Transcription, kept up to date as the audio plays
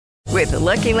With the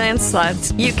Lucky Land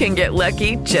Slots, you can get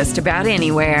lucky just about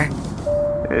anywhere.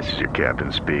 This is your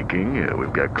captain speaking.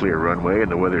 We've got clear runway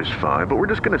and the weather's fine, but we're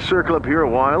just going to circle up here a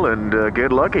while and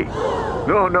get lucky.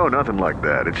 No, nothing like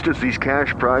that. It's just these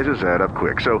cash prizes add up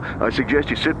quick. So I suggest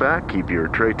you sit back, keep your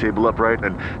tray table upright,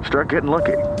 and start getting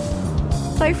lucky.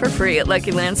 Play for free at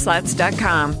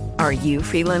LuckyLandSlots.com. Are you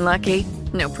feeling lucky?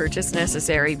 No purchase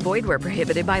necessary. Void where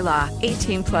prohibited by law.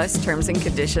 18 plus terms and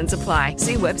conditions apply.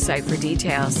 See website for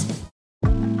details.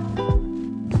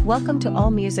 Welcome to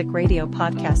All Music Radio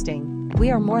Podcasting.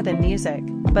 We are more than music,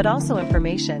 but also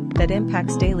information that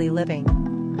impacts daily living.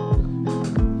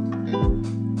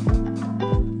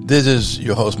 This is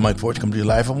your host, Mike Forge, coming to you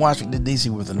live from Washington,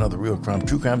 D.C. with another real crime,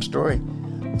 true crime story.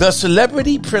 The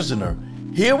Celebrity Prisoner.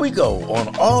 Here we go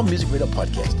on All Music Radio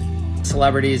Podcasting.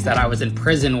 Celebrities that I was in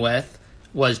prison with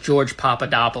was George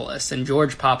Papadopoulos. And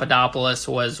George Papadopoulos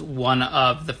was one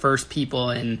of the first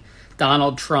people in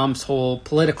Donald Trump's whole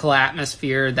political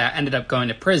atmosphere that ended up going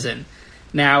to prison.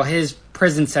 Now, his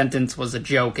prison sentence was a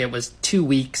joke. It was 2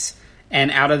 weeks,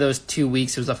 and out of those 2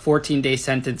 weeks, it was a 14-day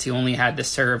sentence. He only had to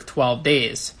serve 12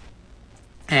 days.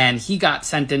 And he got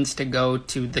sentenced to go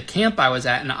to the camp I was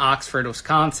at in Oxford,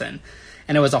 Wisconsin.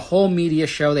 And it was a whole media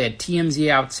show. They had TMZ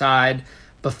outside.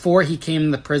 Before he came to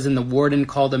the prison, the warden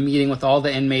called a meeting with all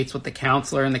the inmates, with the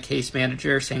counselor and the case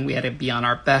manager, saying we had to be on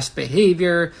our best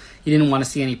behavior. He didn't want to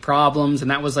see any problems. And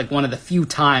that was like one of the few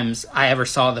times I ever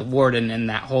saw the warden in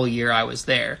that whole year I was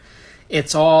there.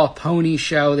 It's all a pony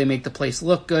show. They make the place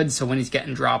look good so when he's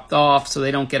getting dropped off, so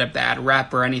they don't get a bad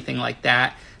rep or anything like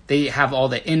that. They have all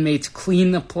the inmates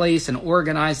clean the place and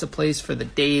organize the place for the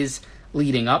days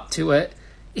leading up to it.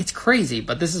 It's crazy,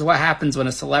 but this is what happens when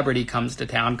a celebrity comes to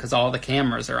town because all the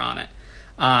cameras are on it.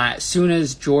 As soon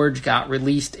as George got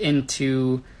released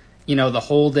into, the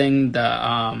holding,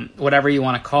 the whatever you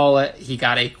want to call it, he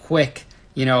got a quick,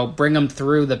 bring him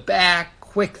through the back,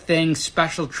 quick thing,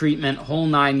 special treatment, whole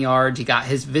 9 yards. He got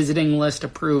his visiting list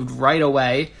approved right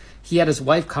away. He had his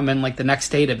wife come in like the next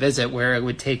day to visit, where it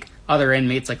would take other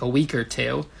inmates like a week or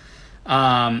two.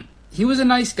 He was a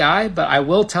nice guy, but I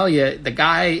will tell you, the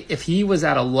guy, if he was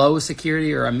at a low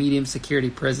security or a medium security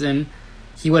prison,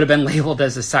 he would have been labeled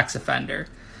as a sex offender.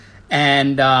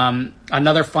 And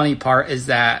another funny part is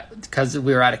that because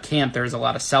we were at a camp, there was a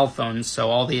lot of cell phones.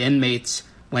 So all the inmates,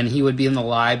 when he would be in the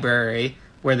library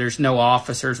where there's no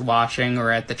officers watching, or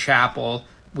at the chapel,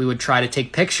 we would try to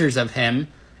take pictures of him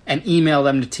and email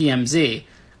them to TMZ.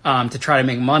 To try to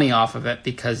make money off of it,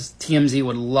 because TMZ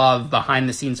would love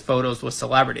behind-the-scenes photos with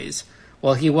celebrities.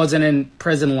 Well, he wasn't in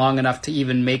prison long enough to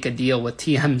even make a deal with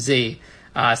TMZ,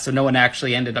 so no one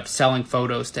actually ended up selling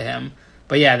photos to him.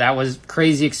 But yeah, that was a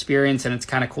crazy experience, and it's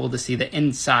kind of cool to see the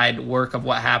inside work of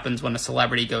what happens when a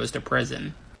celebrity goes to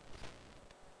prison.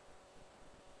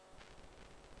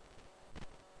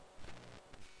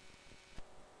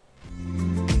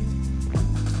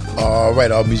 All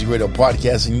right, All Music Radio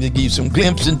Podcasting to give you some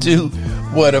glimpse into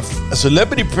what a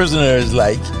celebrity prisoner is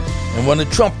like, and one of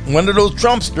those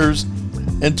Trumpsters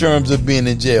in terms of being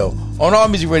in jail. On All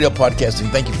Music Radio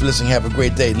Podcasting, thank you for listening. Have a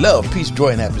great day. Love, peace, joy,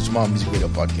 and happiness from All Music Radio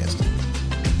Podcasting.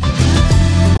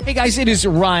 Hey guys, it is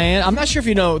Ryan. I'm not sure if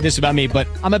you know this about me, but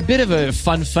I'm a bit of a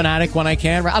fun fanatic when I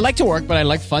can. I like to work, but I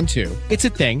like fun too. It's a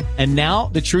thing. And now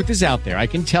the truth is out there. I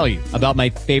can tell you about my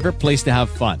favorite place to have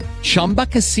fun. Chumba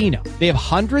Casino. They have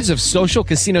hundreds of social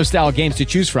casino style games to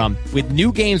choose from, with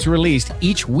new games released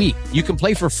each week. You can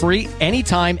play for free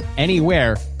anytime,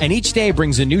 anywhere. And each day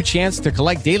brings a new chance to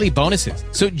collect daily bonuses.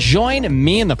 So join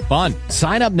me in the fun.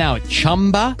 Sign up now at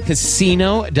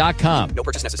ChumbaCasino.com. No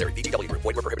purchase necessary. VGW Group.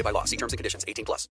 Void where prohibited by law. See terms and conditions. 18+.